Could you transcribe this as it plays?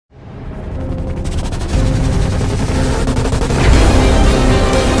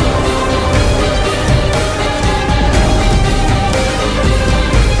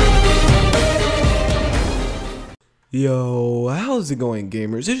Yo, how's it going,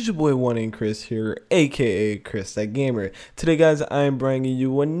 gamers? It's your boy One and Chris here, aka Chris that Gamer. Today, guys, I am bringing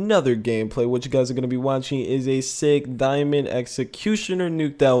you another gameplay. What you guys are going to be watching is a sick Diamond Executioner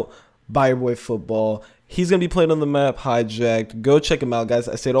nuked out by your boy Football. He's going to be playing on the map Hijacked. Go check him out, guys.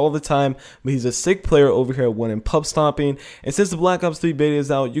 I say it all the time, but he's a sick player over here at One and Pub Stomping. And since the Black Ops 3 beta is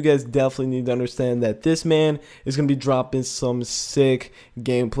out, you guys definitely need to understand that this man is going to be dropping some sick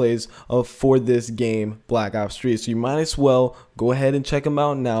gameplays for this game, Black Ops 3. So you might as well go ahead and check him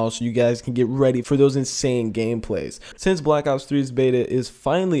out now so you guys can get ready for those insane gameplays. Since Black Ops 3's beta is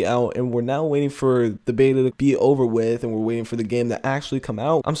finally out and we're now waiting for the beta to be over with and we're waiting for the game to actually come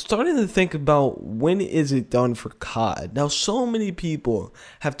out, I'm starting to think about when is it done for COD. Now, so many people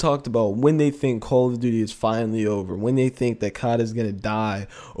have talked about when they think Call of Duty is finally over, when they think that COD is going to die,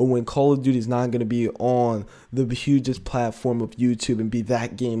 or when Call of Duty is not going to be on the hugest platform of YouTube and be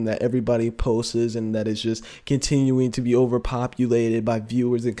that game that everybody posts and that is just continuing to be overpopulated by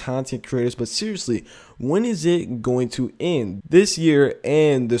viewers and content creators. But seriously, when is it going to end? This year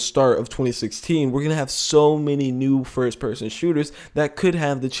and the start of 2016, we're going to have so many new first-person shooters that could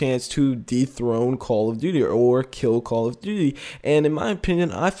have the chance to dethrone Call of Duty or kill Call of Duty. And in my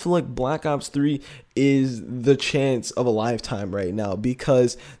opinion, I feel like Black Ops 3 is the chance of a lifetime right now,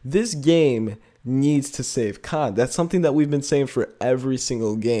 because this game needs to save COD. That's something that we've been saying for every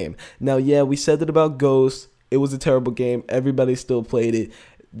single game. Now, yeah, we said that about Ghost. It was a terrible game. Everybody still played it.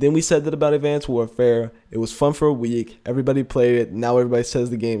 Then we said that about Advanced Warfare. It was fun for a week. Everybody played it. Now everybody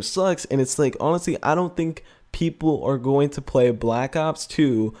says the game sucks. And it's like, honestly, I don't think people are going to play Black Ops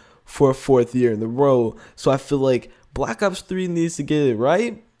 2 for a fourth year in a row. So I feel like Black Ops 3 needs to get it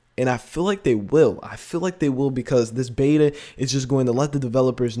right. And I feel like they will. I feel like they will, because this beta is just going to let the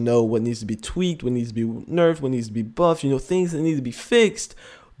developers know what needs to be tweaked, what needs to be nerfed, what needs to be buffed, things that need to be fixed.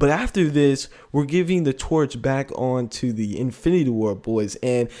 But after this, we're giving the torch back on to the Infinity War boys.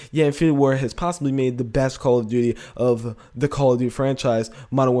 And yeah, Infinity War has possibly made the best Call of Duty of the Call of Duty franchise,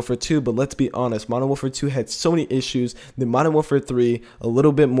 Modern Warfare 2. But let's be honest, Modern Warfare 2 had so many issues. Then Modern Warfare 3, a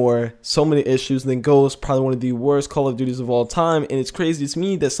little bit more, so many issues. Then Ghost, probably one of the worst Call of Duties of all time. And it's crazy to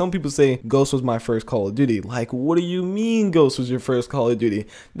me that some people say Ghost was my first Call of Duty. Like, what do you mean Ghost was your first Call of Duty?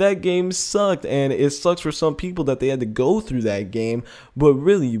 That game sucked. And it sucks for some people that they had to go through that game. But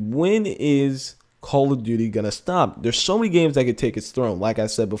really, when is Call of Duty gonna stop? There's so many games that could take its throne. Like I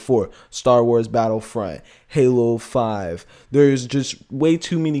said before, Star Wars Battlefront, Halo 5. There's just way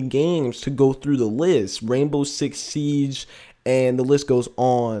too many games to go through the list. Rainbow Six Siege, and the list goes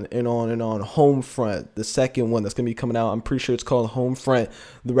on and on and on. Homefront, the second one that's gonna be coming out, I'm pretty sure it's called Homefront,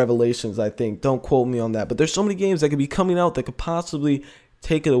 The Revelations, I think. Don't quote me on that. But there's so many games that could be coming out that could possibly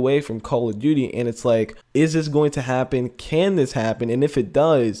take it away from Call of Duty. And it's like, is this going to happen? Can this happen? And if it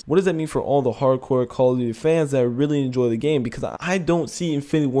does, what does that mean for all the hardcore Call of Duty fans that really enjoy the game? Because I don't see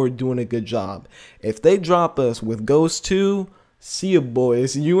Infinity War doing a good job. If they drop us with Ghost 2, see ya,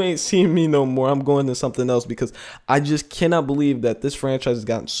 boys. You ain't seeing me no more. I'm going to something else, because I just cannot believe that this franchise has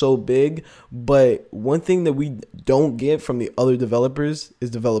gotten so big. But one thing that we don't get from the other developers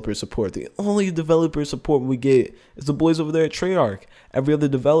is developer support. The only developer support we get is the boys over there at Treyarch. Every other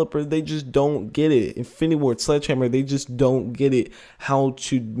developer, they just don't get it. Infinity Ward, Sledgehammer, they just don't get it, how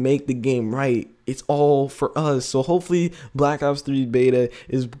to make the game right. It's all for us. So hopefully Black Ops 3 beta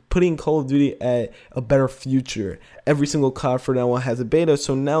is putting Call of Duty at a better future. Every single COD for now on has a beta,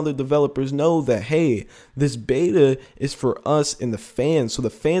 so now the developers know that, hey, this beta is for us and the fans, so the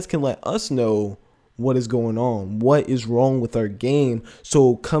fans can let us know what is going on, what is wrong with our game.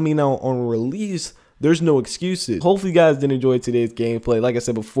 So coming out on release, there's no excuses. Hopefully you guys did enjoy today's gameplay. Like I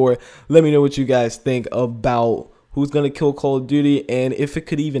said before, let me know what you guys think about who's going to kill Call of Duty, and if it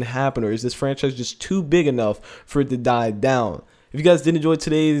could even happen, or is this franchise just too big enough for it to die down? If you guys did enjoy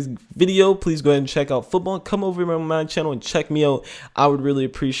today's video, please go ahead and check out Football. Come over to my channel and check me out. I would really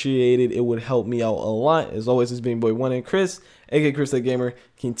appreciate it. It would help me out a lot. As always, it's been boy One and Chris, aka Chris the Gamer.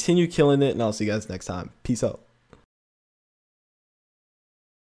 Continue killing it, and I'll see you guys next time. Peace out.